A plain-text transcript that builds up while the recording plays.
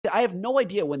I have no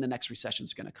idea when the next recession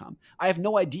is going to come. I have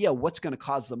no idea what's going to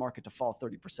cause the market to fall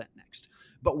 30% next.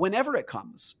 But whenever it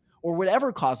comes, or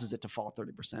whatever causes it to fall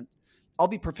 30%, I'll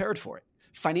be prepared for it,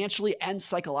 financially and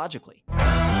psychologically.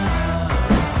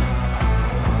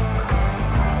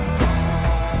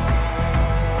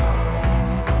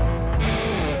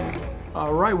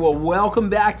 All right, well, welcome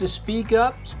back to Speak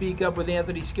Up with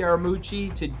Anthony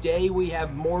Scaramucci. Today we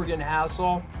have Morgan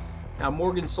Housel. Now,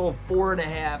 Morgan sold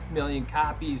 4.5 million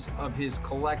copies of his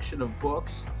collection of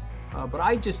books. But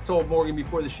I just told Morgan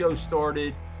before the show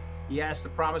started, he has to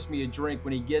promise me a drink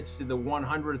when he gets to the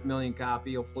 100th million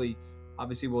copy. Hopefully,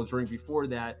 obviously, we'll drink before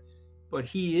that. But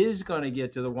he is going to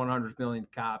get to the 100th million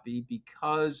copy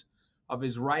because of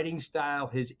his writing style,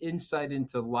 his insight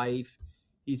into life.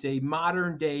 He's a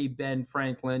modern day Ben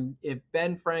Franklin. If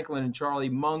Ben Franklin and Charlie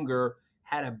Munger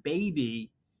had a baby,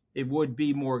 it would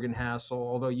be Morgan Housel,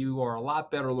 although you are a lot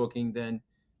better looking than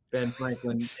Ben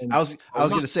Franklin. I was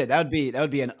going to say that would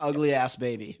be an ugly ass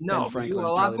baby. No, Ben Franklin, you are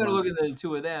a lot Charlie better Munger. looking than the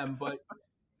two of them, but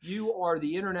you are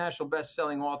the international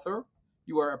best-selling author.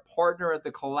 You are a partner at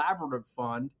the Collaborative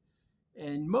Fund,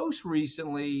 and most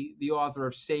recently, the author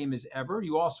of Same as Ever.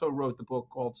 You also wrote the book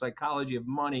called Psychology of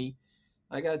Money.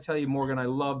 I got to tell you, Morgan, I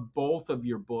love both of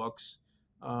your books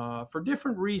for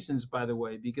different reasons, by the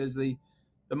way, because the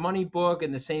Money book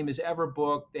and the Same as Ever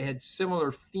book, they had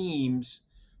similar themes,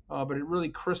 but it really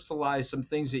crystallized some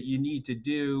things that you need to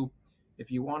do if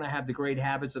you want to have the great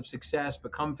habits of success,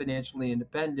 become financially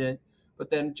independent, but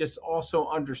then just also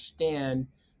understand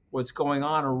what's going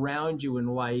on around you in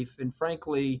life. And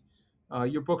frankly,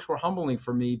 your books were humbling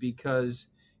for me because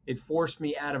it forced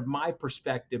me out of my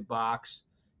perspective box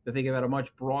to think about a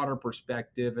much broader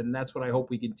perspective. And that's what I hope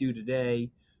we can do today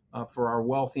for our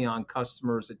Wealthion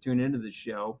customers that tune into the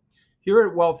show. Here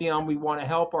at Wealthion, we want to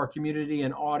help our community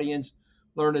and audience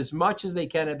learn as much as they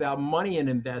can about money and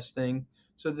investing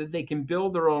so that they can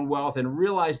build their own wealth and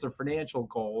realize their financial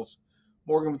goals.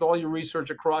 Morgan, with all your research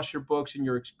across your books and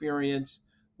your experience,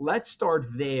 let's start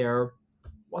there.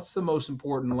 What's the most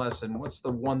important lesson? What's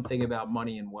the one thing about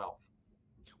money and wealth?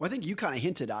 Well, I think you kind of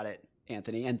hinted at it,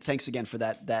 Anthony, and thanks again for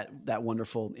that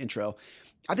wonderful intro.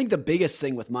 I think the biggest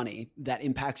thing with money that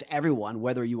impacts everyone,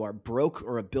 whether you are broke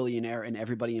or a billionaire and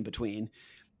everybody in between,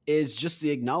 is just the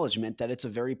acknowledgement that it's a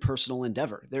very personal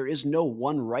endeavor. There is no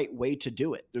one right way to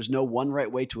do it. There's no one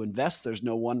right way to invest. There's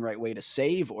no one right way to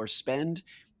save or spend.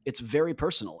 It's very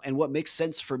personal. And what makes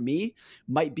sense for me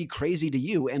might be crazy to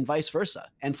you and vice versa,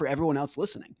 and for everyone else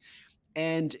listening.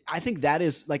 And I think that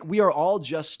is like, we are all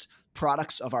just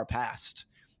products of our past.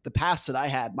 The past that I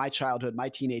had, my childhood, my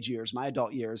teenage years, my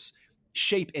adult years,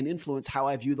 shape and influence how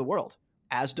I view the world,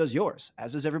 as does yours,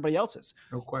 as is everybody else's.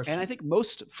 No question. And I think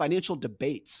most financial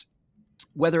debates,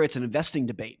 whether it's an investing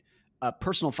debate, a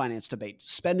personal finance debate,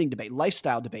 spending debate,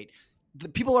 lifestyle debate, the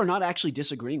people are not actually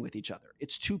disagreeing with each other.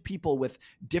 It's two people with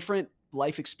different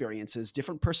life experiences,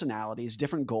 different personalities,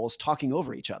 different goals, talking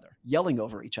over each other, yelling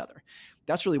over each other.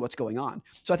 That's really what's going on.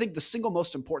 So I think the single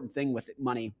most important thing with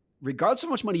money, regardless of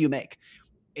how much money you make,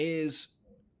 is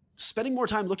spending more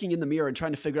time looking in the mirror and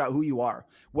trying to figure out who you are,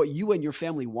 what you and your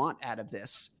family want out of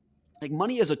this. Like,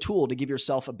 money is a tool to give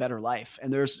yourself a better life.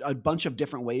 And there's a bunch of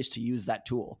different ways to use that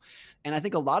tool. And I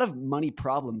think a lot of money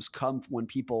problems come when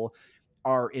people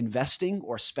are investing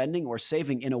or spending or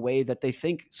saving in a way that they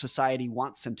think society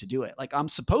wants them to do it. Like, I'm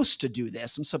supposed to do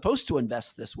this. I'm supposed to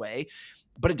invest this way,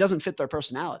 but it doesn't fit their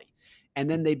personality. And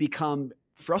then they become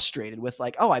frustrated with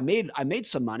like, oh, I made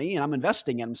some money and I'm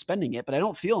investing and I'm spending it, but I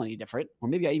don't feel any different. Or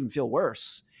maybe I even feel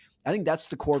worse. I think that's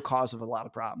the core cause of a lot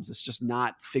of problems. It's just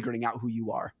not figuring out who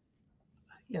you are.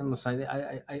 Yeah, and listen,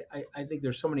 I think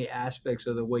there's so many aspects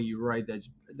of the way you write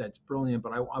that's brilliant,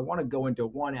 but I want to go into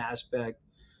one aspect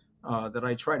that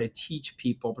I try to teach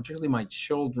people, particularly my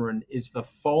children, is the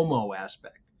FOMO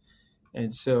aspect.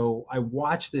 And so I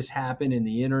watched this happen in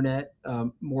the internet,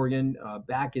 Morgan,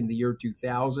 back in the year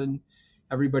 2000.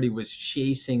 Everybody was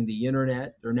chasing the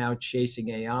internet. They're now chasing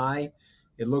AI.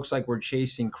 It looks like we're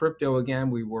chasing crypto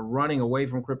again. We were running away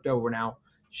from crypto. We're now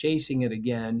chasing it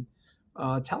again.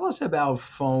 Tell us about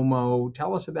FOMO.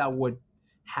 Tell us about what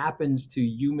happens to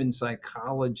human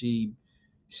psychology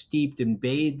steeped and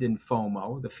bathed in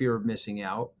FOMO, the fear of missing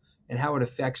out, and how it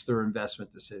affects their investment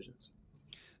decisions.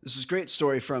 This is a great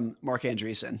story from Mark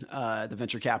Andreessen, the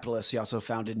venture capitalist. He also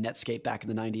founded Netscape back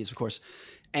in the 90s, of course.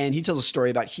 And he tells a story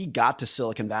about he got to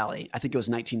Silicon Valley. I think it was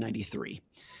 1993.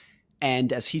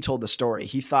 And as he told the story,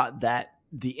 he thought that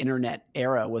the internet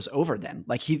era was over then.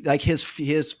 Like his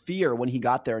fear when he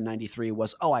got there in 93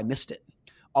 was, oh, I missed it.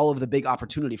 All of the big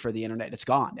opportunity for the internet, it's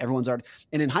gone. Everyone's already,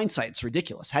 and in hindsight, it's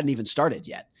ridiculous. Hadn't even started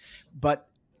yet. But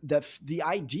the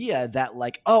idea that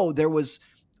like, oh, there was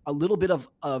a little bit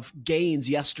of gains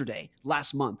yesterday,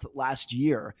 last month, last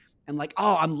year, and like,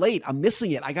 oh, I'm late, I'm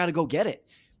missing it, I got to go get it.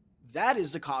 That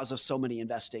is the cause of so many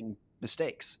investing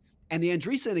mistakes. And the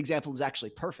Andreessen example is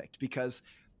actually perfect, because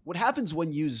what happens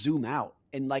when you zoom out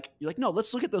and like, you're like, no,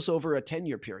 let's look at this over a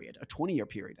 10-year period, a 20-year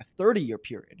period, a 30-year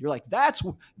period. You're like, that's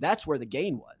where the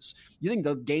gain was. You think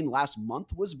the gain last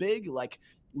month was big? Like,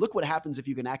 look what happens if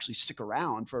you can actually stick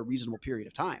around for a reasonable period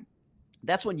of time.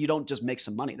 That's when you don't just make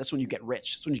some money. That's when you get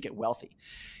rich. That's when you get wealthy.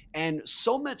 And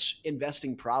so much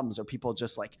investing problems are people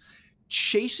just like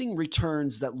chasing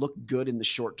returns that look good in the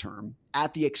short term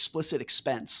at the explicit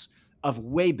expense of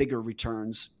way bigger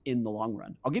returns in the long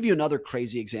run. I'll give you another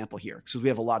crazy example here, because we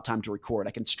have a lot of time to record.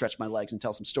 I can stretch my legs and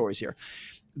tell some stories here.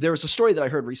 There was a story that I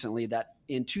heard recently that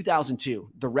in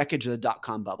 2002, the wreckage of the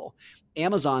dot-com bubble,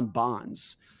 Amazon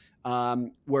bonds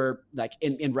were like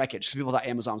in wreckage, because people thought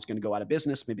Amazon was going to go out of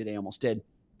business. Maybe they almost did.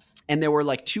 And there were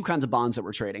like two kinds of bonds that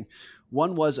were trading.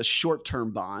 One was a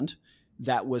short-term bond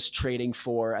that was trading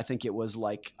for, I think it was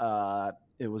like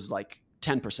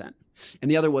 10%.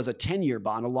 And the other was a 10-year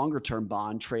bond, a longer-term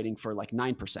bond trading for like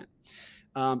 9%.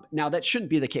 Now, that shouldn't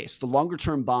be the case. The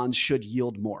longer-term bonds should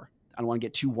yield more. I don't want to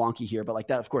get too wonky here, but like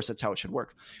that, of course, that's how it should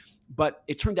work. But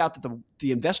it turned out that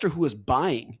the investor who was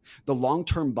buying the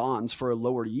long-term bonds for a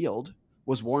lower yield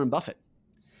was Warren Buffett.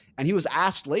 And he was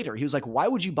asked later, he was like, why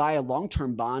would you buy a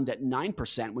long-term bond at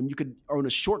 9% when you could own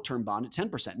a short-term bond at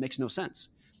 10%? It makes no sense.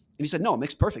 And he said, no, it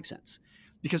makes perfect sense,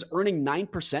 because earning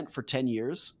 9% for 10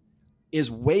 years is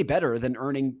way better than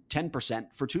earning 10%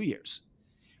 for 2 years.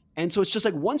 And so it's just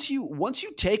like, once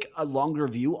you take a longer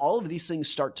view, all of these things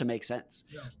start to make sense.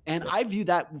 Yeah. And I view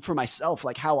that for myself,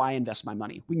 like how I invest my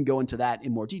money. We can go into that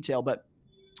in more detail, but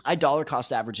I dollar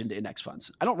cost average into index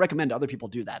funds. I don't recommend other people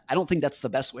do that. I don't think that's the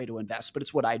best way to invest, but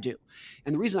it's what I do.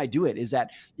 And the reason I do it is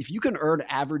that if you can earn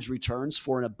average returns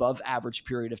for an above average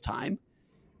period of time,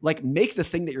 like make the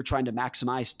thing that you're trying to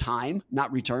maximize time,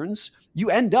 not returns, you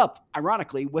end up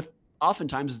ironically with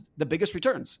oftentimes the biggest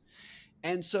returns.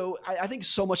 And so I think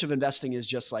so much of investing is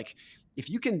just like, if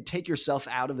you can take yourself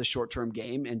out of the short-term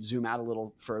game and zoom out a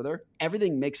little further,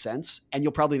 everything makes sense, and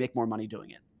you'll probably make more money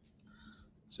doing it.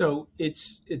 So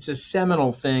it's a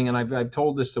seminal thing, and I've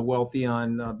told this to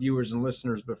Wealthion viewers and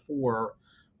listeners before.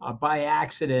 By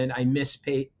accident, I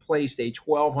misplaced a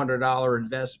 $1,200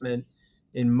 investment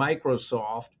in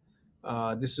Microsoft.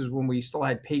 This is when we still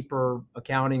had paper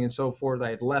accounting and so forth. I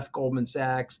had left Goldman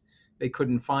Sachs. They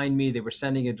couldn't find me. They were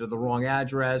sending it to the wrong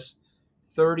address.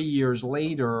 30 years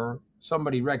later,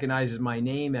 somebody recognizes my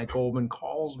name at Goldman,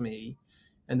 calls me,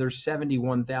 and there's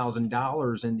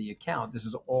 $71,000 in the account. This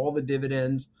is all the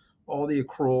dividends, all the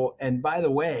accrual. And by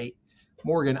the way,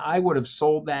 Morgan, I would have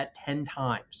sold that 10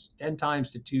 times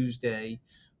to Tuesday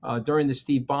during the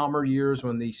Steve Ballmer years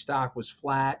when the stock was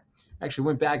flat. Actually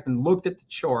went back and looked at the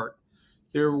chart.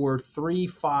 There were 3,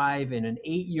 5, and an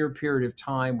 8-year period of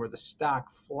time where the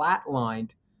stock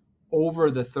flatlined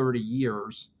over the 30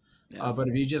 years. Yeah. But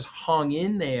if you just hung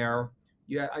in there,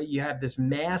 you have this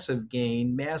massive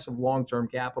gain, massive long-term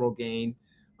capital gain,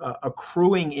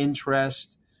 accruing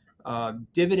interest,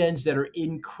 dividends that are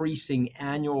increasing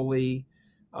annually.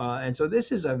 And so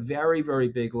this is a very, very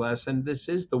big lesson. This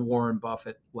is the Warren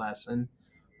Buffett lesson,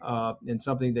 and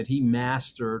something that he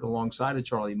mastered alongside of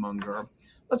Charlie Munger.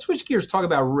 Let's switch gears, talk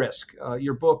about risk.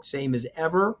 Your book, Same as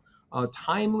Ever,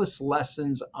 Timeless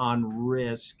Lessons on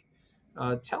Risk.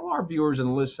 Tell our viewers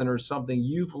and listeners something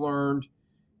you've learned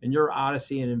in your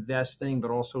odyssey in investing,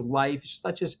 but also life. It's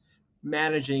not just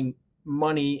managing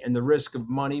money and the risk of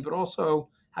money, but also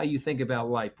how you think about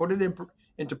life. Put it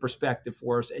into perspective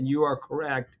for us. And you are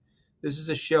correct. This is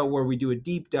a show where we do a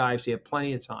deep dive, so you have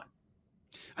plenty of time.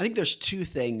 I think there's two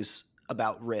things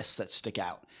about risks that stick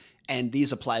out. And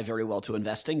these apply very well to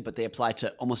investing, but they apply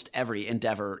to almost every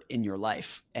endeavor in your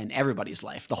life and everybody's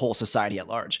life, the whole society at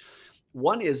large.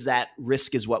 One is that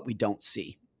risk is what we don't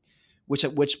see, which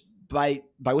by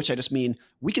which I just mean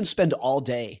we can spend all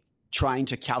day trying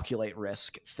to calculate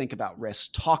risk, think about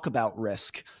risk, talk about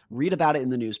risk, read about it in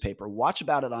the newspaper, watch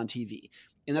about it on TV.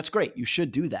 And that's great. You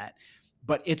should do that.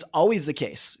 But it's always the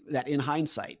case that in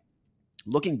hindsight,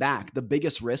 looking back, the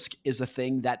biggest risk is the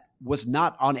thing that was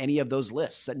not on any of those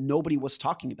lists that nobody was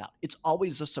talking about. It's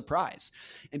always a surprise.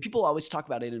 And people always talk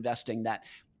about in investing that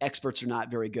experts are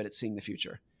not very good at seeing the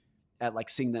future, at like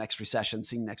seeing the next recession,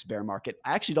 seeing the next bear market.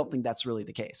 I actually don't think that's really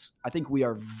the case. I think we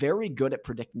are very good at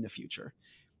predicting the future,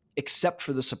 except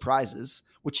for the surprises,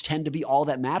 which tend to be all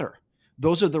that matter.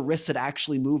 Those are the risks that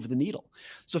actually move the needle.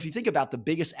 So if you think about the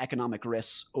biggest economic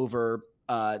risks over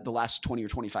the last 20 or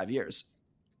 25 years,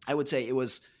 I would say it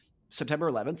was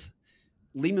September 11th,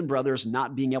 Lehman Brothers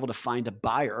not being able to find a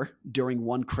buyer during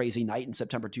one crazy night in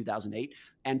September 2008,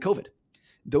 and COVID.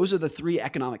 Those are the three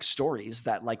economic stories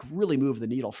that like really move the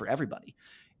needle for everybody.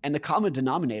 And the common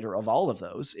denominator of all of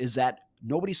those is that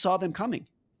nobody saw them coming.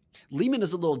 Lehman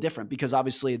is a little different because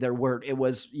obviously there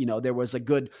was a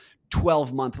good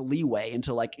 12-month leeway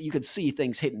until like you could see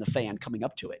things hitting the fan coming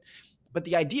up to it. But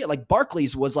the idea, like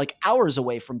Barclays was like hours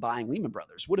away from buying Lehman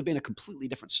Brothers, would have been a completely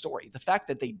different story. The fact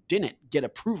that they didn't get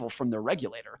approval from their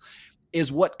regulator is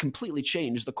what completely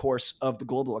changed the course of the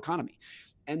global economy.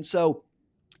 And so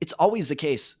it's always the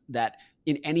case that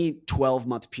in any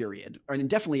 12-month period, or in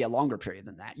definitely a longer period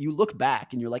than that, you look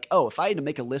back and you're like, oh, if I had to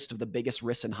make a list of the biggest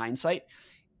risks in hindsight,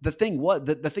 the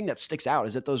thing that sticks out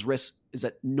is that those risks is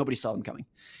that nobody saw them coming.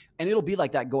 And it'll be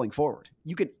like that going forward.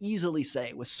 You can easily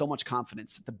say with so much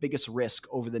confidence that the biggest risk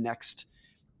over the next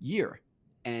year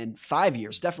and 5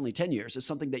 years, definitely 10 years, is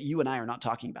something that you and I are not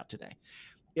talking about today.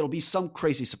 It'll be some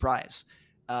crazy surprise,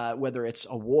 whether it's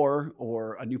a war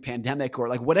or a new pandemic or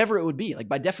like whatever it would be. Like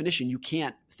by definition, you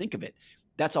can't think of it.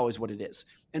 That's always what it is.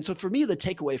 And so for me, the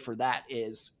takeaway for that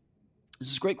is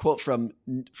this is a great quote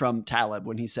from Taleb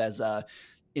when he says,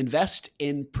 invest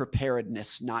in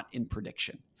preparedness, not in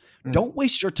prediction. Don't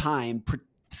waste your time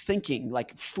thinking,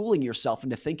 like fooling yourself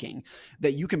into thinking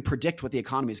that you can predict what the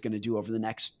economy is going to do over the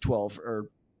next 12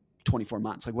 or 24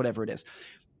 months, like whatever it is.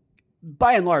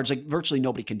 By and large, like virtually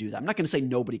nobody can do that. I'm not going to say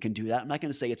nobody can do that. I'm not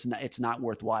going to say it's not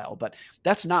worthwhile, but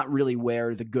that's not really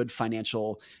where the good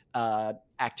financial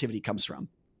activity comes from.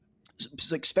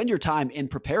 So like spend your time in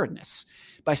preparedness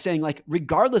by saying like,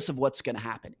 regardless of what's going to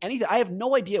happen, I have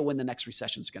no idea when the next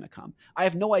recession is going to come. I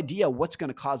have no idea what's going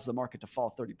to cause the market to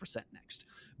fall 30% next.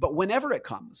 But whenever it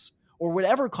comes or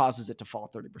whatever causes it to fall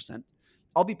 30%,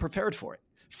 I'll be prepared for it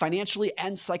financially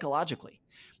and psychologically.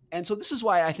 And so this is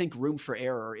why I think room for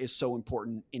error is so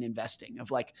important in investing of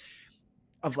like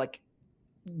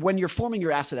when you're forming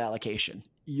your asset allocation,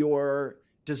 your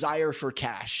desire for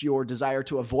cash, your desire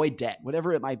to avoid debt,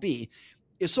 whatever it might be,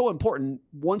 is so important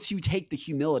once you take the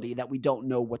humility that we don't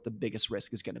know what the biggest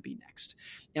risk is going to be next.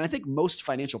 And I think most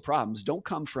financial problems don't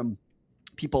come from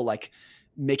people like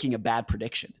making a bad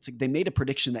prediction. It's like they made a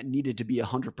prediction that needed to be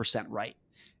 100% right.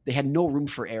 They had no room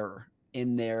for error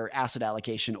in their asset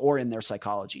allocation or in their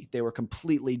psychology. They were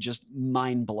completely just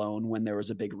mind blown when there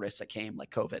was a big risk that came like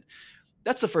COVID.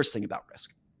 That's the first thing about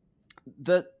risk.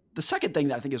 The second thing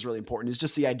that I think is really important is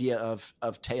just the idea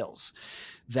of tails,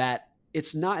 that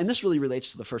it's not, and this really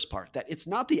relates to the first part, that it's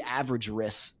not the average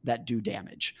risks that do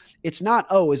damage. It's not,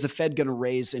 oh, is the Fed going to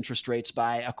raise interest rates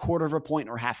by 1/4 point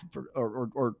or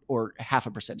half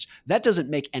a percentage? That doesn't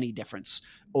make any difference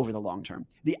over the long term.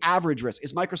 The average risk,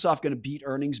 is Microsoft going to beat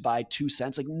earnings by 2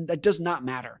 cents? Like that does not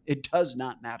matter. It does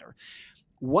not matter.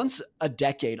 Once a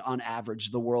decade on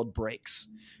average, the world breaks.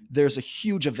 There's a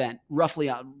huge event, roughly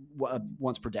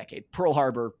once per decade, Pearl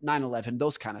Harbor, 9/11,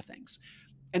 those kind of things.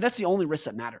 And that's the only risk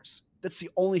that matters. That's the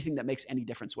only thing that makes any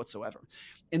difference whatsoever.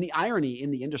 And the irony in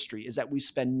the industry is that we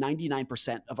spend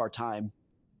 99% of our time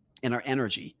and our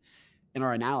energy and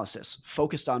our analysis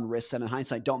focused on risks that in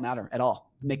hindsight don't matter at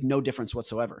all, make no difference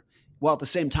whatsoever. While at the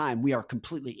same time, we are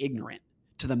completely ignorant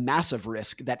to the massive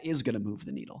risk that is going to move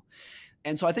the needle.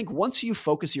 And so I think once you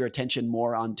focus your attention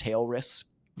more on tail risks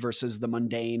versus the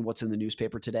mundane, what's in the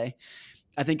newspaper today,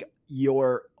 I think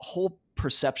your whole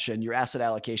perception, your asset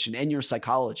allocation, and your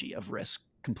psychology of risk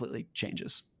completely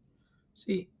changes.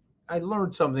 See, I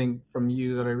learned something from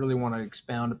you that I really want to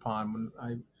expound upon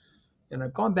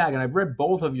I've gone back and I've read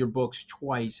both of your books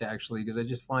twice actually, because I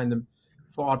just find them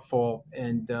thoughtful.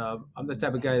 And I'm the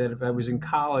type of guy that if I was in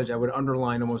college, I would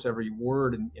underline almost every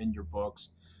word in your books.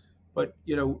 But,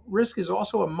 risk is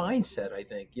also a mindset, I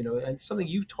think, and something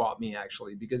you taught me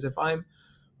actually, because if I'm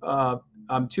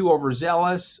too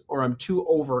overzealous or I'm too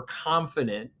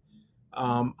overconfident,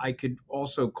 I could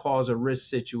also cause a risk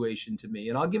situation to me.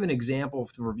 And I'll give an example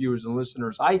to reviewers and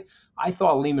listeners. I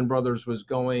thought Lehman Brothers was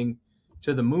going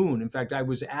to the moon. In fact, I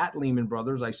was at Lehman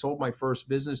Brothers. I sold my first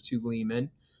business to Lehman.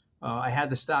 I had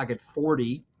the stock at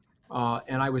 40,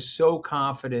 and I was so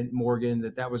confident, Morgan,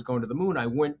 that was going to the moon.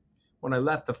 When I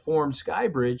left the Forum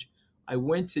Skybridge, I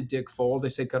went to Dick Fold. I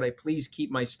said, could I please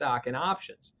keep my stock in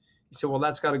options? He said, well,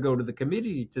 that's got to go to the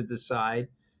committee to decide.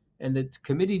 And the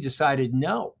committee decided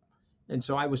no. And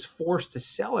so I was forced to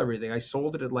sell everything. I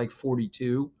sold it at like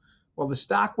 42. Well, the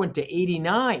stock went to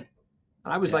 89.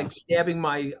 And I was like stabbing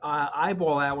my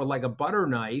eyeball out with like a butter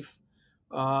knife.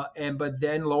 But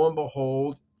then lo and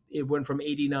behold, it went from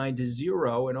 89 to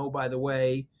 0. And oh, by the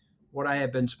way, what I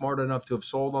have been smart enough to have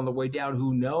sold on the way down,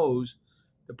 who knows?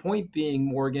 The point being,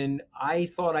 Morgan, I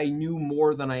thought I knew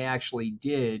more than I actually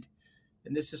did.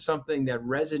 and this is something that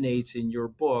resonates in your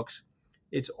books,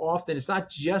 it's not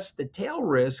just the tail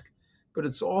risk, but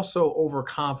it's also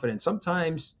overconfidence.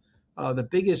 Sometimes the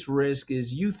biggest risk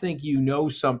is you think you know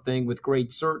something with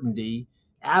great certainty,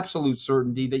 absolute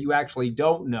certainty, that you actually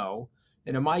don't know.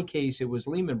 And in my case, it was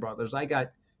Lehman Brothers. I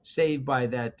got saved by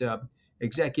that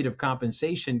executive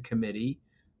compensation committee,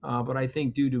 but I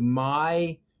think due to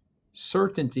my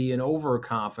certainty and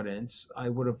overconfidence, I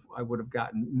would have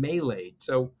gotten meleeed.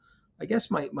 So, I guess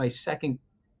my second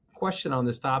question on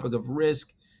this topic of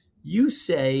risk, you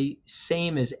say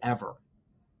same as ever.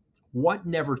 What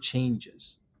never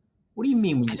changes? What do you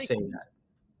mean when you say that?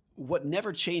 What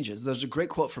never changes. There's a great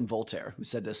quote from Voltaire who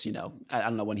said this. I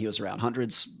don't know when he was around,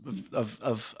 hundreds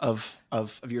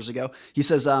of years ago. He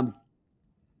says,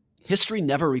 "History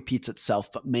never repeats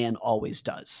itself, but man always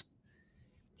does."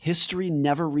 History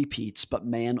never repeats, but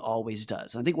man always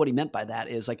does. And I think what he meant by that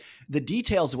is like the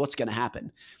details of what's going to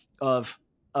happen, of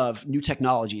new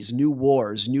technologies, new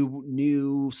wars,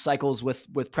 new cycles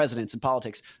with presidents and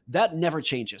politics. That never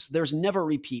changes. There's never a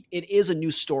repeat. It is a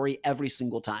new story every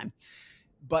single time.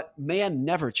 But man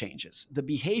never changes. The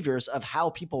behaviors of how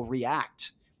people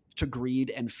react to greed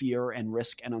and fear and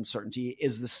risk and uncertainty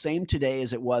is the same today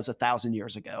as it was 1,000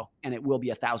 years ago, and it will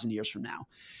be 1,000 years from now.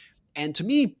 And to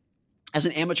me, as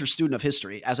an amateur student of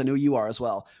history, as I know you are as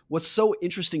well, what's so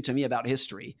interesting to me about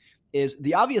history is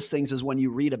the obvious things is when you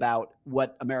read about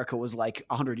what America was like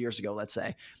 100 years ago, let's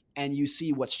say, and you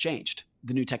see what's changed,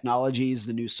 the new technologies,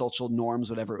 the new social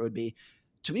norms, whatever it would be.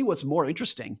 To me, what's more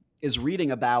interesting is reading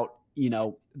about,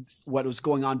 what was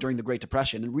going on during the Great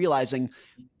Depression and realizing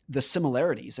the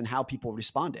similarities and how people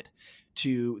responded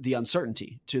to the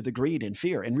uncertainty, to the greed and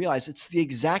fear, and realize it's the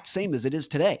exact same as it is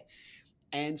today.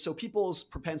 And so people's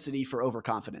propensity for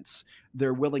overconfidence,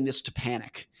 their willingness to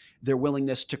panic, their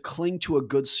willingness to cling to a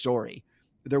good story,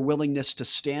 their willingness to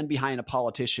stand behind a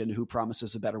politician who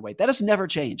promises a better way, that has never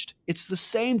changed. It's the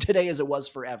same today as it was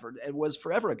forever. It was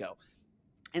forever ago.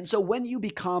 And so when you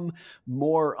become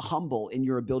more humble in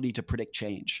your ability to predict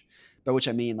change, by which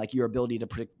I mean like your ability to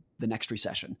predict the next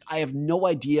recession. I have no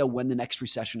idea when the next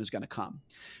recession is going to come.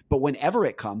 But whenever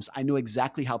it comes, I know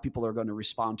exactly how people are going to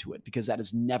respond to it because that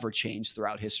has never changed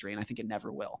throughout history, and I think it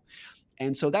never will.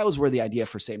 And so that was where the idea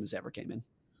for Same as Ever came in.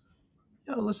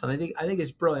 Listen, I think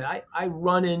it's brilliant. I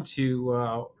run into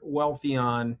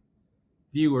Wealthion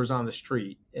viewers on the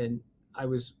street, and I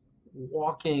was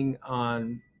walking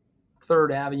on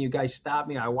 3rd Avenue. Guys stopped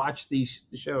me. I watched these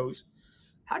shows.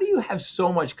 How do you have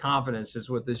so much confidence, is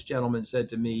what this gentleman said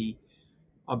to me,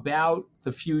 about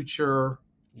the future,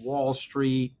 Wall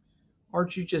Street?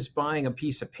 Aren't you just buying a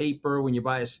piece of paper when you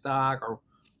buy a stock? Or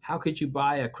how could you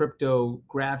buy a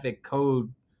cryptographic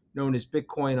code known as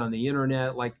Bitcoin on the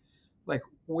internet? Like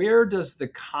where does the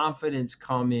confidence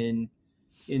come in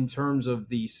terms of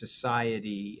the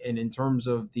society and in terms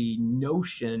of the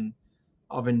notion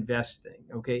of investing?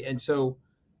 Okay. And so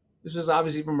this is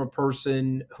obviously from a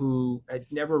person who had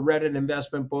never read an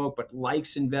investment book, but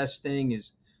likes investing,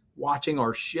 is watching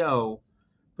our show,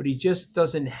 but he just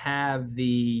doesn't have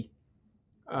the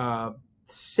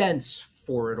sense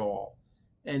for it all.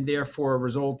 And therefore, a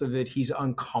result of it, he's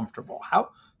uncomfortable. How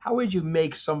would you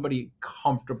make somebody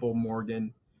comfortable,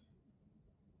 Morgan,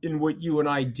 in what you and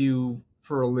I do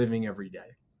for a living every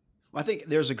day? Well, I think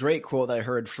there's a great quote that I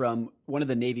heard from one of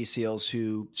the Navy SEALs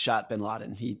who shot bin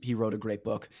Laden. He wrote a great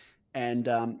book. And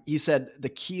he said the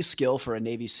key skill for a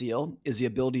Navy SEAL is the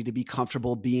ability to be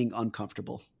comfortable being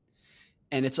uncomfortable.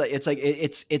 And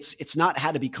it's not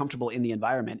how to be comfortable in the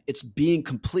environment. It's being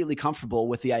completely comfortable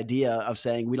with the idea of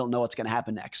saying we don't know what's going to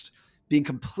happen next. Being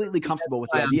completely comfortable with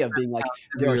the idea of being like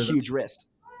there are huge risks.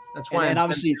 That's why I'm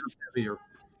obviously heavier.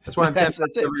 That's why I'm 10 pounds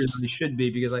heavier than I should be,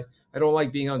 because I don't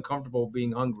like being uncomfortable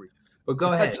being hungry. But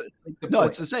go ahead. No,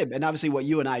 it's the same. And obviously what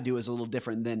you and I do is a little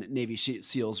different than Navy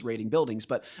SEALs raiding buildings.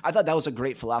 But I thought that was a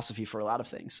great philosophy for a lot of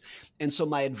things. And so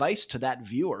my advice to that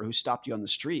viewer who stopped you on the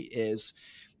street is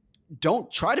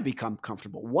don't try to become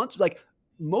comfortable.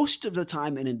 Most of the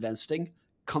time in investing,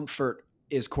 comfort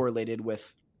is correlated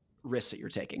with risks that you're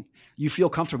taking. You feel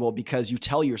comfortable because you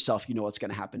tell yourself you know what's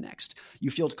going to happen next. You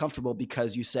feel comfortable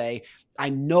because you say, I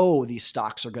know these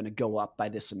stocks are going to go up by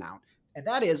this amount. And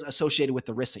that is associated with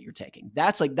the risk that you're taking.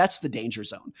 That's the danger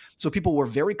zone. So people were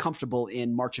very comfortable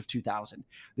in March of 2000.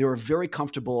 They were very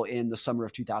comfortable in the summer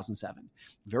of 2007,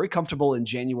 very comfortable in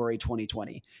January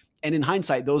 2020. And in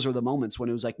hindsight, those are the moments when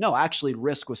it was like, no, actually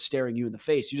risk was staring you in the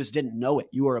face. You just didn't know it.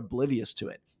 You were oblivious to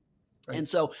it. Right. And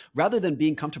so rather than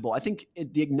being comfortable, I think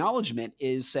the acknowledgement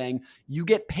is saying you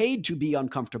get paid to be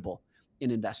uncomfortable in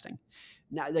investing.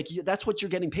 Now, that's what you're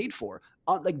getting paid for.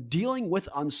 Dealing with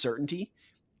uncertainty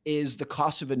is the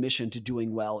cost of admission to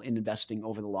doing well in investing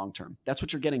over the long term. That's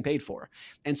what you're getting paid for.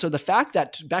 And so the fact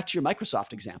that, back to your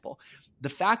Microsoft example, the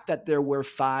fact that there were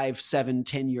 5, 7,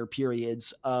 10-year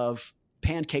periods of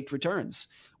pancaked returns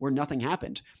where nothing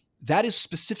happened, that is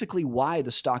specifically why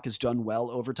the stock has done well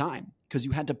over time, because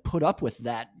you had to put up with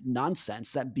that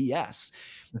nonsense, that BS.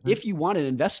 Mm-hmm. If you want an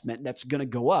investment that's going to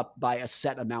go up by a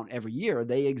set amount every year,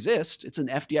 they exist. It's an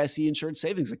FDIC insured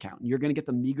savings account. And you're going to get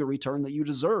the meager return that you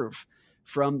deserve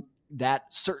from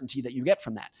that certainty that you get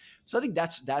from that. So I think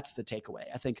that's the takeaway.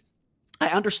 I think I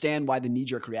understand why the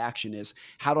knee-jerk reaction is,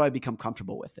 how do I become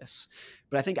comfortable with this?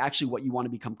 But I think actually what you want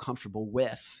to become comfortable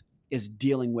with is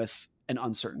dealing with an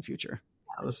uncertain future.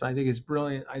 Listen, I think it's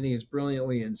brilliant. I think it's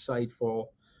brilliantly insightful.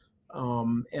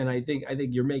 And I think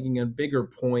you're making a bigger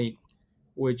point,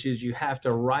 which is you have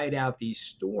to ride out these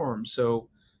storms. So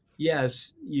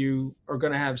yes, you are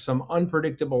going to have some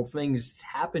unpredictable things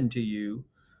happen to you.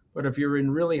 But if you're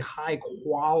in really high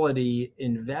quality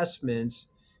investments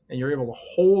and you're able to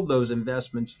hold those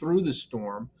investments through the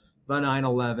storm, the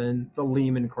 9/11, the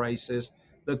Lehman crisis,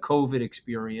 the COVID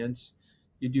experience,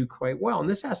 you do quite well. And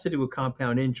this has to do with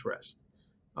compound interest.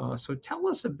 So tell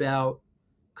us about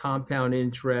compound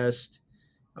interest,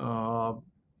 why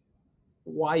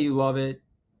you love it,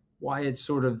 why it's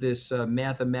sort of this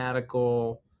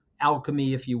mathematical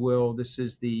alchemy, if you will. This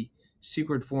is the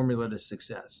secret formula to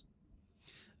success.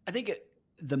 I think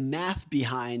the math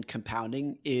behind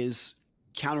compounding is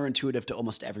counterintuitive to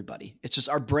almost everybody. It's just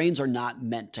our brains are not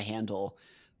meant to handle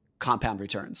compound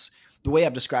returns. The way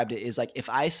I've described it is like, if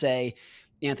I say,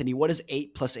 Anthony, what is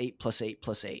 8 plus 8 plus 8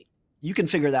 plus 8? You can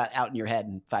figure that out in your head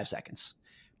in 5 seconds.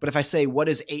 But if I say, what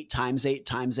is 8 times 8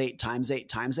 times 8 times 8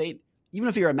 times 8? Even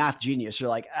if you're a math genius, you're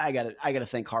like, I got to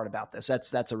think hard about this.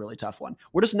 That's a really tough one.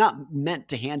 We're just not meant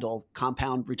to handle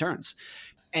compound returns.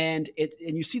 And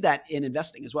you see that in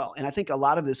investing as well. And I think a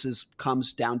lot of this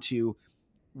comes down to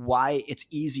why it's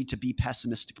easy to be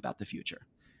pessimistic about the future.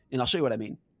 And I'll show you what I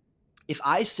mean. If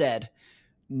I said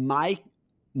my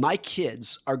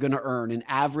kids are going to earn an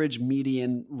average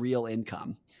median real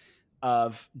income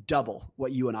of double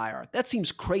what you and I are, that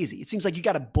seems crazy. It seems like you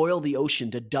got to boil the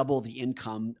ocean to double the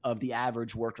income of the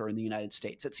average worker in the United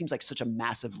States. It seems like such a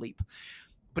massive leap.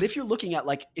 But if you're looking at,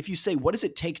 like, if you say, what does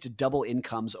it take to double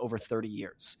incomes over 30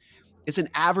 years? It's an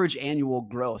average annual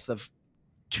growth of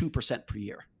 2% per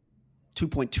year,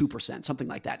 2.2%, something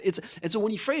like that. And so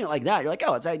when you frame it like that, you're like,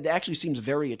 oh, it actually seems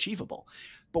very achievable.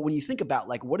 But when you think about,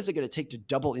 like, what is it going to take to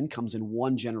double incomes in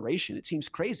one generation? It seems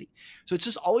crazy. So it's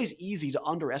just always easy to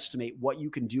underestimate what you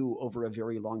can do over a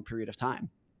very long period of time.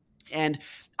 And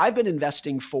I've been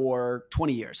investing for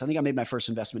 20 years. I think I made my first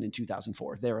investment in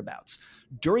 2004, thereabouts.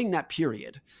 During that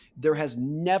period, there has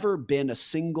never been a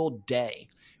single day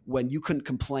when you couldn't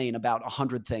complain about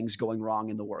 100 things going wrong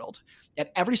in the world.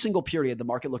 At every single period, the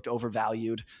market looked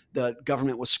overvalued. The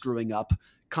government was screwing up.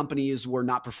 Companies were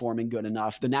not performing good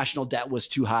enough. The national debt was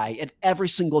too high at every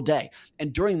single day.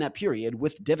 And during that period,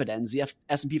 with dividends, the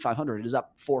S&P 500 is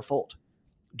up 4-fold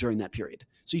during that period.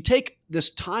 So you take this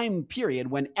time period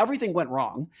when everything went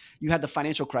wrong. You had the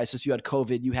financial crisis, you had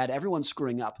COVID, you had everyone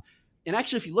screwing up. And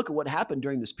actually, if you look at what happened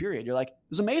during this period, you're like, it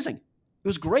was amazing. It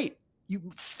was great. You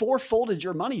 4-folded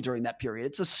your money during that period.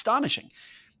 It's astonishing.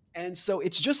 And so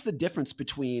it's just the difference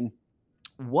between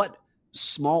what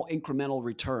small incremental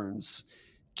returns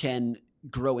can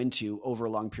grow into over a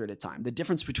long period of time. The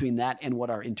difference between that and what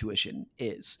our intuition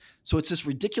is. So it's this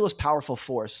ridiculous, powerful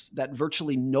force that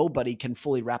virtually nobody can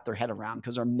fully wrap their head around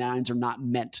because our minds are not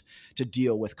meant to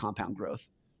deal with compound growth.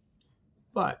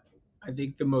 But I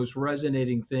think the most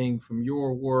resonating thing from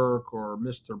your work or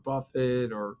Mr.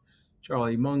 Buffett or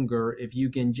Charlie Munger, if you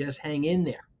can just hang in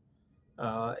there,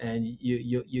 and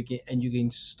you can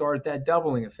start that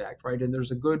doubling effect, right? And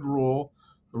there's a good rule,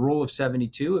 the rule of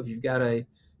 72. If you've got a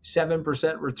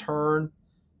 7% return,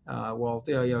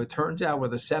 it turns out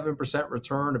with a 7%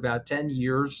 return, about 10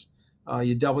 years,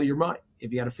 you double your money.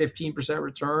 If you got a 15%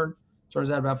 return, turns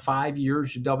out about 5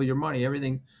 years, you double your money.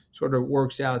 Everything sort of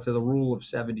works out to the rule of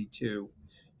 72.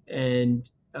 And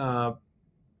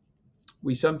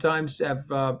we sometimes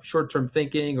have short-term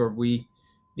thinking, or we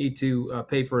need to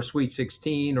pay for a sweet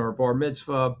 16 or a bar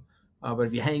mitzvah. But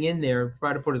if you hang in there,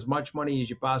 try to put as much money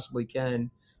as you possibly can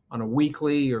on a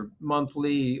weekly or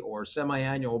monthly or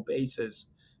semi-annual basis,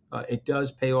 it does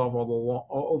pay off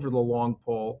over the long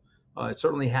pull. It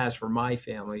certainly has for my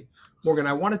family. Morgan,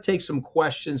 I want to take some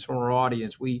questions from our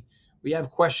audience. We have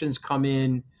questions come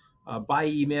in by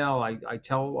email. I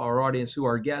tell our audience who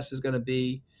our guest is going to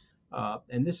be.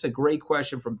 And this is a great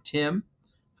question from Tim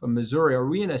from Missouri. Are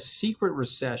we in a secret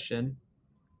recession?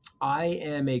 I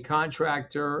am a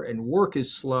contractor and work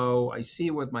is slow. I see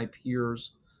it with my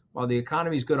peers. While the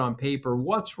economy is good on paper,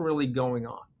 what's really going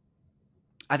on?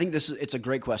 I think it's a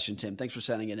great question, Tim. Thanks for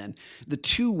sending it in. The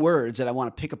two words that I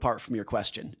want to pick apart from your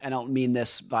question, and I don't mean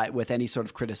this with any sort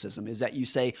of criticism, is that you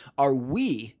say, are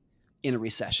we in a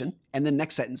recession? And the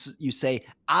next sentence, you say,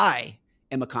 I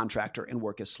am a contractor and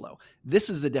work is slow. This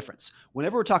is the difference.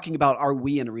 Whenever we're talking about are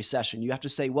we in a recession, you have to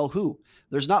say, well, who?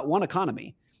 There's not one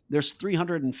economy. There's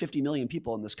 350 million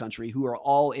people in this country who are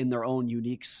all in their own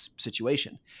unique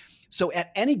situation. So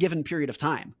at any given period of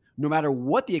time, no matter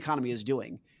what the economy is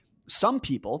doing, some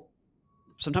people,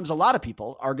 sometimes a lot of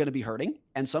people, are going to be hurting,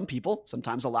 and some people,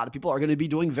 sometimes a lot of people, are going to be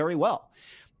doing very well.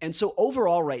 And so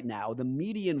overall right now, the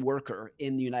median worker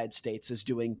in the United States is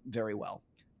doing very well.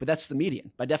 But that's the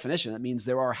median. By definition, that means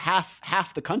there are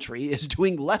half the country is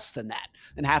doing less than that,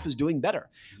 and half is doing better.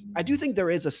 I do think there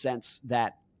is a sense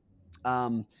that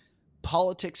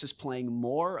politics is playing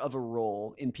more of a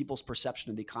role in people's perception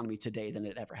of the economy today than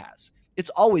it ever has. It's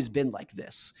always been like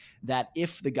this, that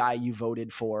if the guy you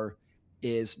voted for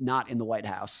is not in the White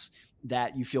House,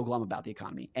 that you feel glum about the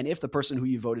economy. And if the person who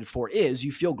you voted for is,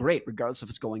 you feel great regardless of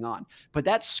what's going on. But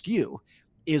that skew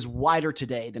is wider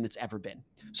today than it's ever been.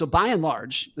 So by and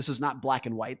large, this is not black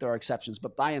and white, there are exceptions,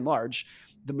 but by and large,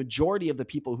 the majority of the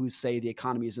people who say the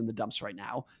economy is in the dumps right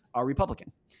now are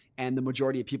Republican. And the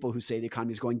majority of people who say the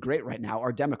economy is going great right now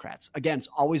are Democrats. Again, it's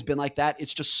always been like that.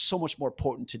 It's just so much more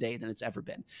potent today than it's ever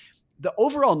been. The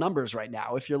overall numbers right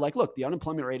now, if you're like, look, the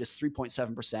unemployment rate is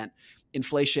 3.7%.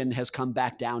 Inflation has come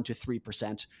back down to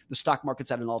 3%. The stock market's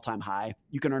at an all-time high.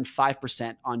 You can earn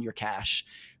 5% on your cash.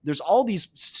 There's all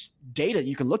these data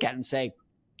you can look at and say,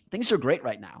 things are great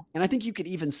right now. And I think you could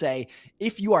even say,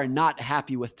 if you are not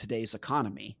happy with today's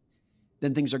economy,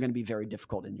 then things are going to be very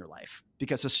difficult in your life,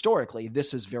 because historically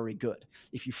this is very good.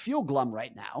 If you feel glum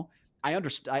right now, I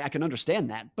can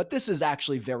understand that, but this is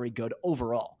actually very good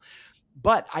overall.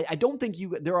 But I don't think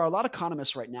there are a lot of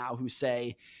economists right now who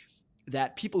say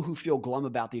that people who feel glum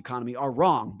about the economy are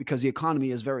wrong because the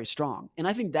economy is very strong. And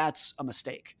I think that's a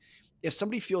mistake. If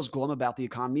somebody feels glum about the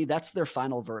economy, that's their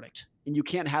final verdict. And you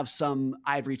can't have some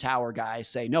ivory tower guy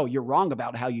say, no, you're wrong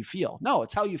about how you feel. No,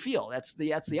 it's how you feel. That's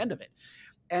the end of it.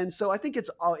 And so I think it's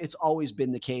always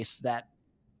been the case that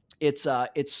it's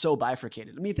so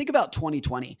bifurcated. I mean, think about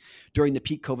 2020 during the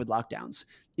peak COVID lockdowns.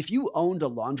 If you owned a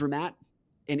laundromat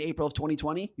in April of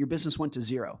 2020, your business went to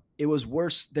zero. It was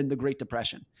worse than the Great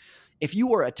Depression. If you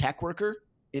were a tech worker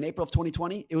in April of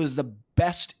 2020, it was the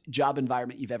best job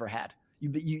environment you've ever had.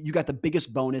 You got the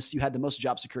biggest bonus. You had the most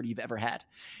job security you've ever had.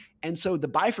 And so the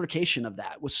bifurcation of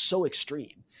that was so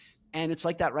extreme. And it's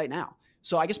like that right now.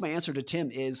 So I guess my answer to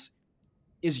Tim is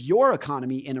your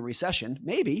economy in a recession?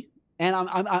 Maybe. And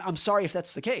I'm sorry if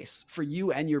that's the case for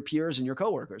you and your peers and your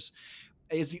coworkers.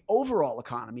 Is the overall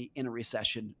economy in a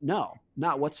recession? No,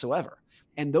 not whatsoever.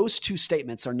 And those two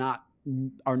statements are not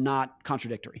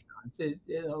contradictory.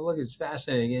 Look, it's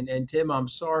fascinating. And Tim, I'm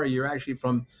sorry, you're actually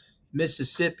from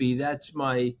Mississippi. That's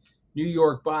my New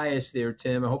York bias there,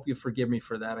 Tim. I hope you forgive me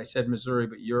for that. I said Missouri,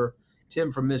 but you're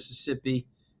Tim from Mississippi.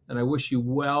 And I wish you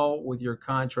well with your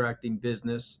contracting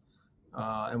business.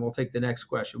 And we'll take the next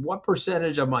question. What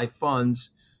percentage of my funds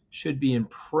should be in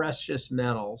precious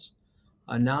metals?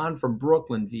 Anon from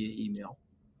Brooklyn via email.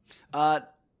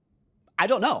 I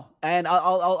don't know. And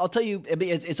I'll tell you,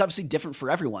 it's obviously different for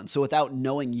everyone. So without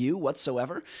knowing you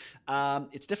whatsoever,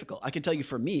 it's difficult. I can tell you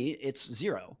for me, it's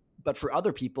zero. But for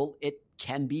other people, it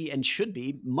can be and should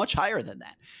be much higher than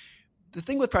that. The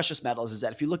thing with precious metals is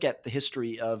that if you look at the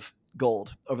history of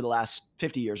gold over the last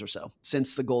 50 years or so,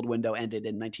 since the gold window ended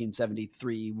in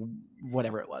 1973,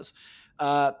 whatever it was,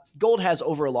 gold has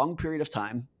over a long period of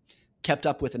time kept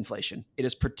up with inflation. It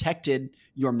has protected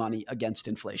your money against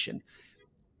inflation.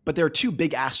 But there are two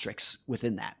big asterisks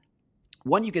within that.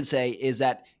 One you can say is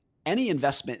that any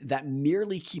investment that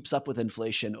merely keeps up with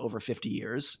inflation over 50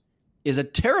 years is a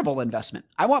terrible investment.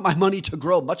 I want my money to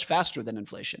grow much faster than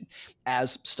inflation,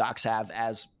 as stocks have,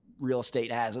 as real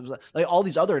estate has, like all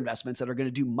these other investments that are going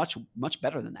to do much, much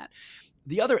better than that.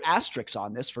 The other asterisk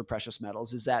on this for precious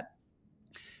metals is that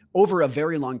over a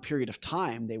very long period of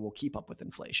time, they will keep up with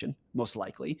inflation, most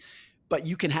likely. But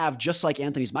you can have, just like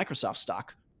Anthony's Microsoft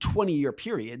stock, 20-year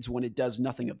periods when it does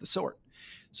nothing of the sort.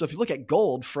 So if you look at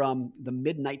gold from the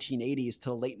mid-1980s to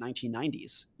the late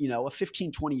 1990s, a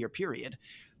 15, 20-year period,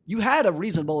 you had a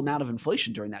reasonable amount of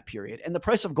inflation during that period. And the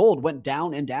price of gold went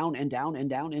down and down and down and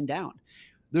down and down.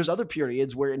 There's other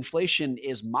periods where inflation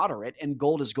is moderate and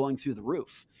gold is going through the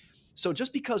roof. So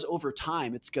just because over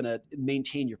time it's going to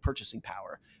maintain your purchasing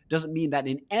power doesn't mean that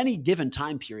in any given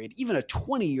time period, even a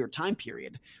 20-year time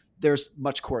period, there's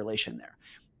much correlation there.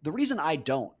 The reason I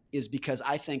don't is because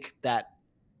I think that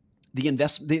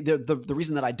the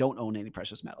reason that I don't own any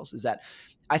precious metals is that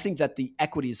I think that the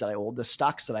equities that I own, the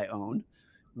stocks that I own,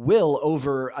 will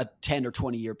over a 10 or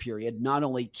 20 year period not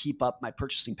only keep up my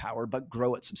purchasing power, but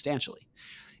grow it substantially.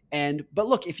 But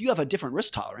look, if you have a different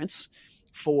risk tolerance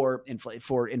for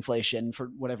inflation, for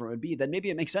whatever it would be, then maybe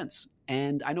it makes sense.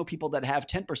 And I know people that have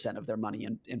 10% of their money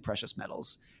in precious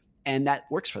metals, and that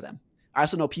works for them. I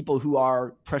also know people who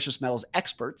are precious metals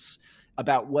experts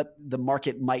about what the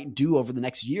market might do over the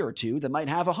next year or two that might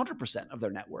have 100% of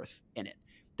their net worth in it.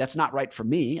 That's not right for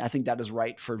me. I think that is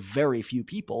right for very few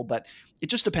people, but it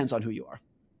just depends on who you are.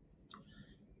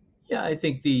 Yeah, I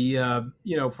think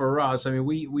for us, I mean,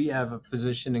 we have a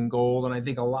position in gold, and I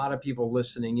think a lot of people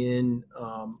listening in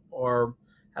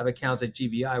have accounts at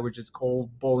GBI, which is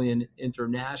Gold Bullion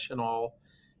International.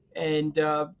 And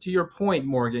to your point,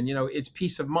 Morgan, it's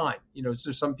peace of mind.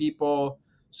 There's some people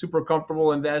super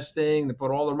comfortable investing, they put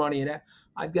all their money in it.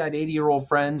 I've got 80-year-old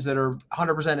friends that are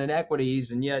 100% in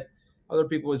equities, and yet other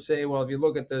people would say, well, if you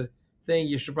look at the thing,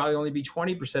 you should probably only be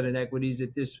 20% in equities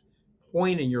at this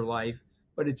point in your life,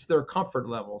 but it's their comfort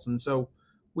levels. And so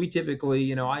we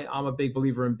typically, I'm a big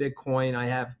believer in Bitcoin. I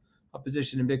have a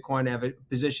position in Bitcoin, I have a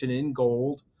position in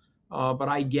gold, but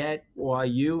I get why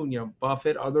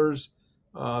Buffett, others,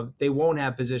 they won't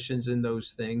have positions in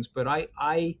those things. But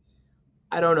I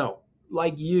don't know.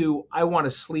 Like you, I want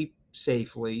to sleep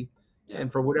safely,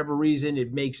 and for whatever reason,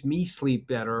 it makes me sleep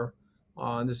better.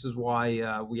 And this is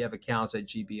why we have accounts at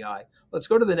GBI. Let's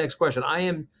go to the next question. I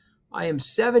am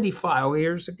 75. Oh,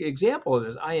 here's an example of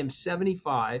this. I am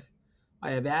 75.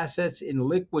 I have assets in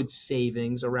liquid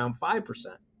savings around 5%.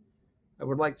 I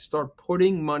would like to start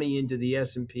putting money into the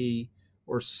S&P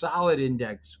or solid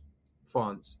index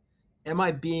funds. Am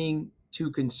I being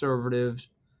too conservative?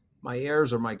 My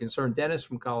heirs are my concern. Dennis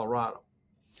from Colorado.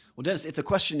 Well, Dennis, if the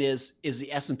question is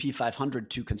the S&P 500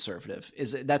 too conservative?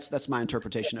 That's my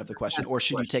interpretation of the question, or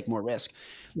should you take more risk?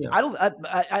 Yeah.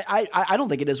 I don't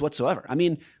think it is whatsoever. I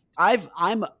mean,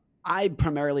 I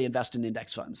primarily invest in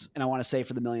index funds, and I want to say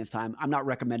for the millionth time, I'm not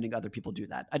recommending other people do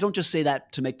that. I don't just say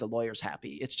that to make the lawyers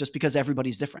happy. It's just because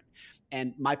everybody's different,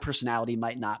 and my personality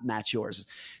might not match yours.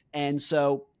 And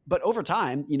so, but over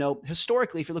time,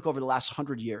 historically, if you look over the last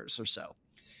 100 years or so,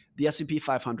 the S&P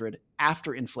 500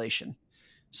 after inflation,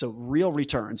 so real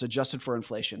returns adjusted for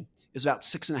inflation, is about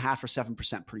 6.5% or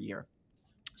 7% per year.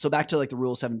 So back to like the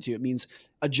rule of 72, it means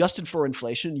adjusted for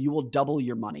inflation, you will double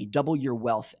your money, double your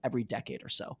wealth every decade or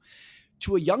so.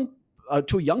 To a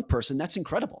young person, that's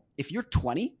incredible. If you're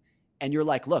 20 and you're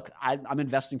like, look, I'm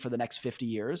investing for the next 50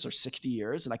 years or 60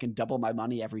 years, and I can double my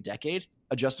money every decade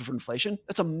adjusted for inflation,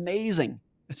 that's amazing.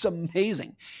 It's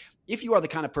amazing. If you are the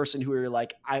kind of person who are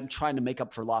like, I'm trying to make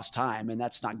up for lost time and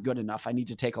that's not good enough, I need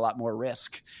to take a lot more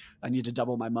risk, I need to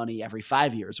double my money every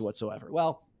 5 years or whatsoever.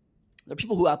 Well, there are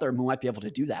people out there who might be able to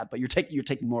do that, but you're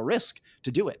taking more risk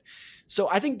to do it. So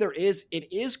I think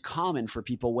it is common for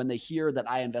people when they hear that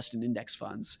I invest in index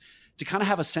funds to kind of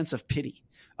have a sense of pity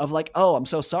of like, oh, I'm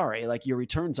so sorry, like your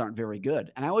returns aren't very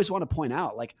good. And I always want to point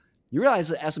out, like, you realize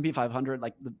that S&P 500,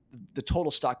 like the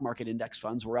total stock market index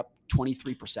funds were up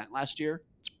 23% last year.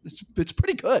 It's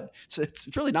pretty good. It's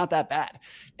really not that bad.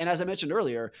 And as I mentioned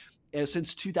earlier,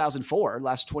 since 2004,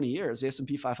 last 20 years, the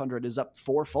S&P 500 is up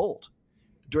fourfold.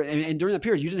 And during that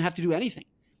period, you didn't have to do anything.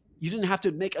 You didn't have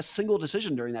to make a single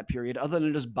decision during that period other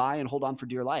than just buy and hold on for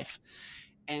dear life.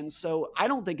 And so I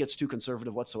don't think it's too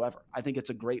conservative whatsoever. I think it's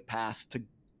a great path to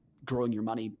growing your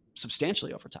money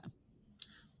substantially over time.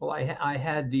 Well, I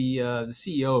had the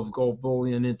CEO of Gold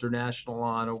Bullion International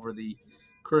on over the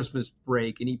Christmas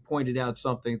break, and he pointed out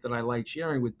something that I like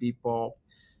sharing with people.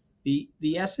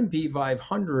 The S&P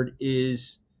 500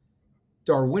 is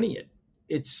Darwinian.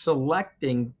 It's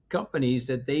selecting companies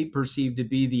that they perceive to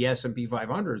be the S&P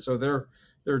 500. So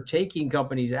they're taking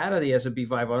companies out of the S&P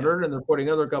 500 and they're putting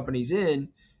other companies in,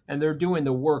 and they're doing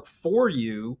the work for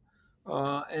you.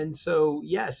 And so,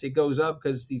 yes, it goes up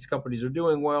because these companies are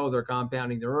doing well. They're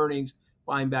compounding their earnings,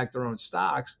 buying back their own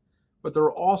stocks, but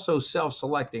they're also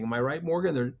self-selecting. Am I right,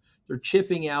 Morgan? They're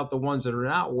chipping out the ones that are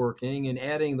not working and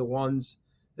adding the ones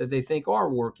that they think are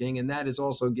working, and that is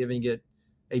also giving it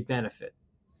a benefit.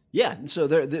 Yeah, and so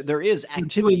there is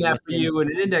activity. Doing that for you in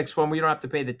an index fund where you don't have to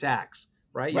pay the tax,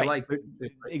 right? Right.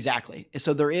 Exactly.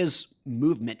 So there is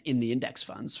movement in the index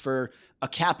funds for a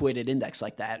cap-weighted index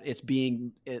like that.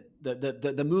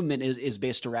 The movement is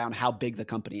based around how big the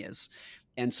company is.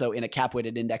 And so in a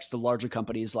cap-weighted index, the larger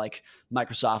companies like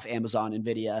Microsoft, Amazon,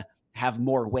 NVIDIA have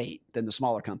more weight than the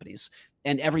smaller companies.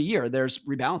 And every year there's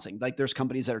rebalancing. Like there's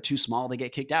companies that are too small, they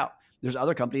get kicked out. There's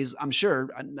other companies, I'm sure,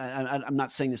 I'm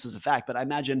not saying this is a fact, but I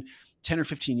imagine 10 or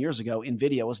 15 years ago,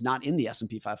 Nvidia was not in the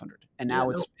S&P 500, and now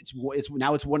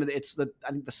it's one of the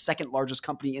I think the second largest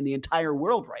company in the entire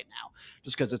world right now,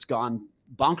 just because it's gone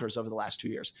bonkers over the last 2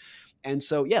 years. And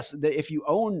so, yes, if you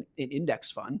own an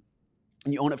index fund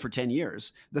and you own it for 10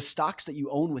 years, the stocks that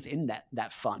you own within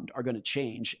that fund are going to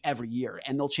change every year,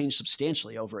 and they'll change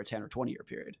substantially over a 10 or 20-year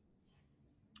period.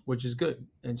 Which is good.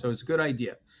 And so it's a good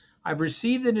idea. I've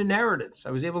received an inheritance.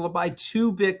 I was able to buy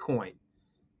 2 Bitcoin.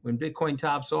 When Bitcoin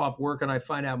tops off, where can I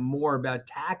find out more about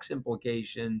tax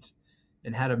implications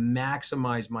and how to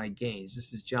maximize my gains?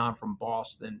 This is John from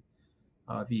Boston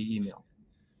via email.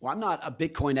 Well, I'm not a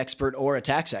Bitcoin expert or a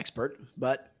tax expert,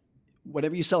 but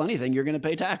whenever you sell anything, you're going to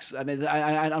pay tax. I mean,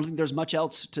 I don't think there's much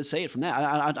else to say it from that.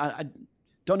 I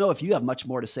don't know if you have much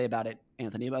more to say about it,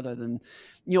 Anthony, other than,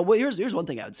 well, here's one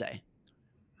thing I would say.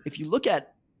 If you look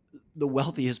at the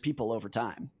wealthiest people over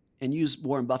time, and use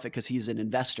Warren Buffett because he's an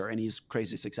investor and he's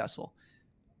crazy successful,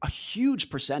 a huge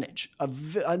percentage,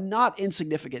 a not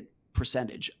insignificant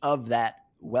percentage of that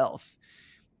wealth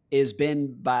is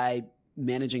been by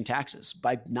managing taxes,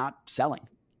 by not selling.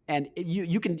 And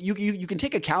you can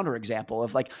take a counter example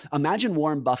of, like, imagine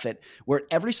Warren Buffett, where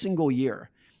every single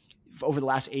year over the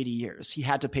last 80 years, he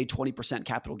had to pay 20%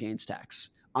 capital gains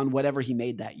tax on whatever he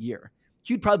made that year.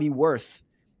 He'd probably be worth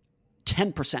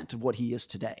 10% of what he is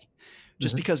today.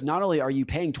 Just because not only are you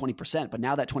paying 20%, but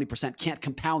now that 20% can't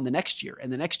compound the next year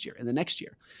and the next year and the next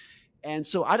year. And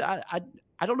so I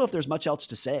don't know if there's much else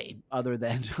to say other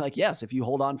than, like, yes, if you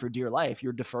hold on for dear life,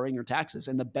 you're deferring your taxes,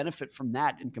 and the benefit from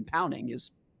that in compounding is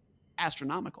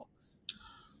astronomical.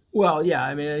 Well, yeah.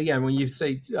 I mean, again, when you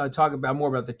say talk about more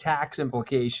about the tax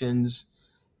implications,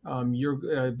 your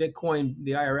Bitcoin,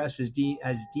 the IRS has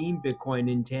deemed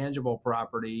Bitcoin intangible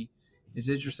property. It's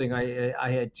interesting. I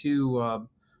had 2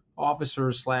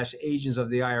 officers / agents of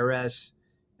the IRS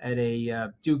at a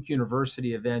Duke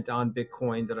University event on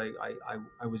Bitcoin that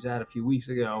I was at a few weeks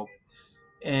ago.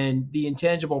 And the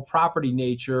intangible property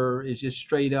nature is just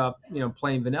straight up,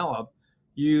 plain vanilla.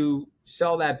 You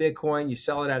sell that Bitcoin, you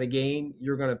sell it at a gain,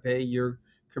 you're going to pay your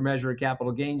commensurate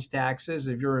capital gains taxes.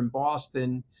 If you're in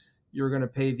Boston, you're going to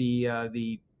pay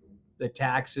the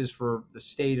taxes for the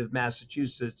state of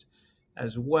Massachusetts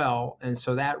as well. And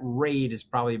so that rate is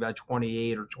probably about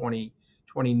 28 or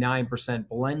 29%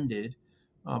 blended.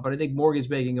 But I think Morgan's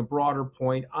making a broader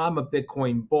point. I'm a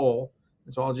Bitcoin bull,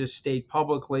 and so I'll just state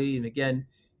publicly, and again,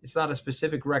 it's not a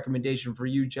specific recommendation for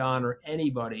you, John, or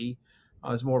anybody.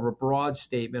 It's more of a broad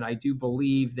statement. I do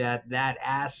believe that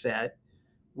asset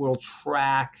will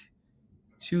track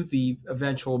to the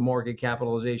eventual market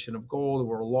capitalization of gold.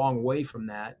 We're a long way from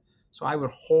that. So I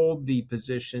would hold the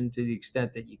position to the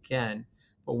extent that you can.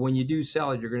 But when you do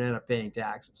sell it, you're going to end up paying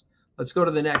taxes. Let's go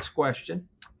to the next question.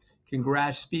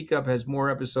 Congrats. Speak Up has more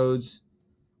episodes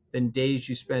than days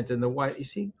you spent in the White. You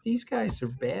see, these guys are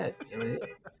bad.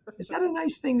 Is that a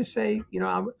nice thing to say?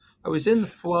 I was in the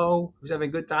flow. I was having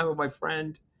a good time with my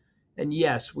friend. And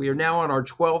yes, we are now on our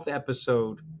 12th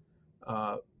episode,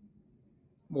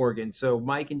 Morgan. So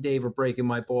Mike and Dave are breaking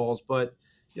my balls. But,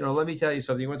 let me tell you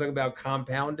something. You want to talk about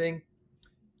compounding?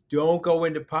 Don't go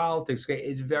into politics. Okay?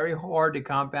 It's very hard to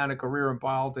compound a career in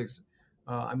politics.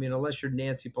 Unless you're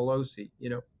Nancy Pelosi,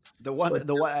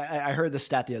 I heard the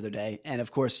stat the other day, and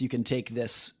of course you can take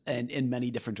this in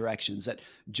many different directions, that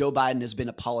Joe Biden has been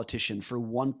a politician for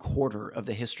 1/4 of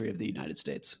the history of the United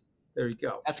States. There you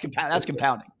go. That's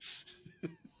compounding.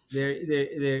 There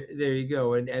you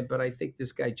go. But I think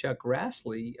this guy, Chuck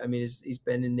Grassley, he's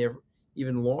been in there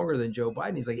even longer than Joe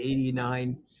Biden. He's like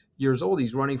 89 years old.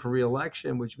 He's running for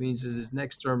re-election, which means his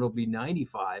next term will be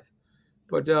 95.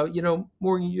 But,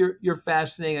 Morgan, you're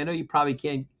fascinating. I know you probably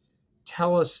can't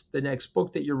tell us the next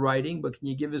book that you're writing, but can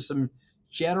you give us some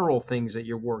general things that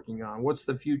you're working on? What's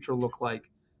the future look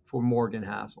like for Morgan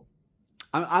Housel?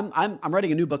 I'm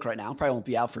writing a new book right now. Probably won't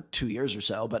be out for 2 years or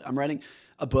so, but I'm writing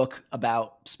a book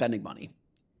about spending money.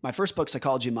 My first book,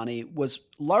 Psychology of Money, was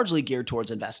largely geared towards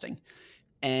investing.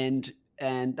 And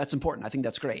that's important. I think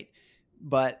that's great.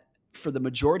 But for the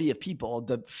majority of people,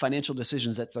 the financial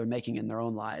decisions that they're making in their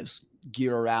own lives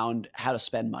gear around how to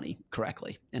spend money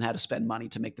correctly and how to spend money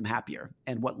to make them happier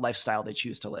and what lifestyle they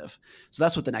choose to live. So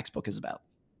that's what the next book is about.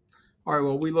 All right.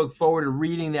 Well, we look forward to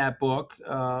reading that book.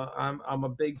 I'm a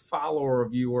big follower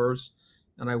of yours,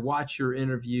 and I watch your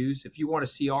interviews. If you want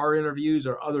to see our interviews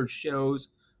or other shows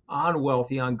on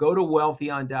Wealthion, go to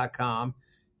wealthion.com.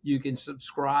 You can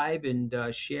subscribe and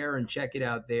share and check it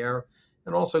out there.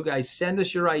 And also, guys, send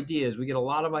us your ideas. We get a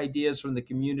lot of ideas from the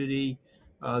community.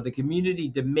 The community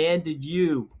demanded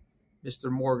you,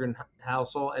 Mr. Morgan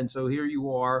Housel. And so here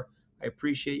you are. I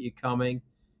appreciate you coming.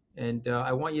 And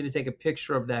I want you to take a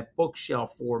picture of that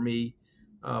bookshelf for me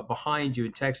behind you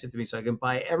and text it to me so I can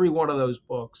buy every one of those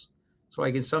books so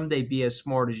I can someday be as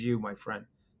smart as you, my friend.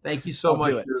 Thank you so I'll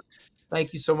much. do it.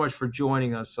 Thank you so much for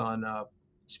joining us on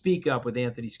Speak Up with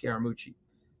Anthony Scaramucci.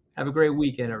 Have a great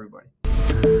weekend, everybody.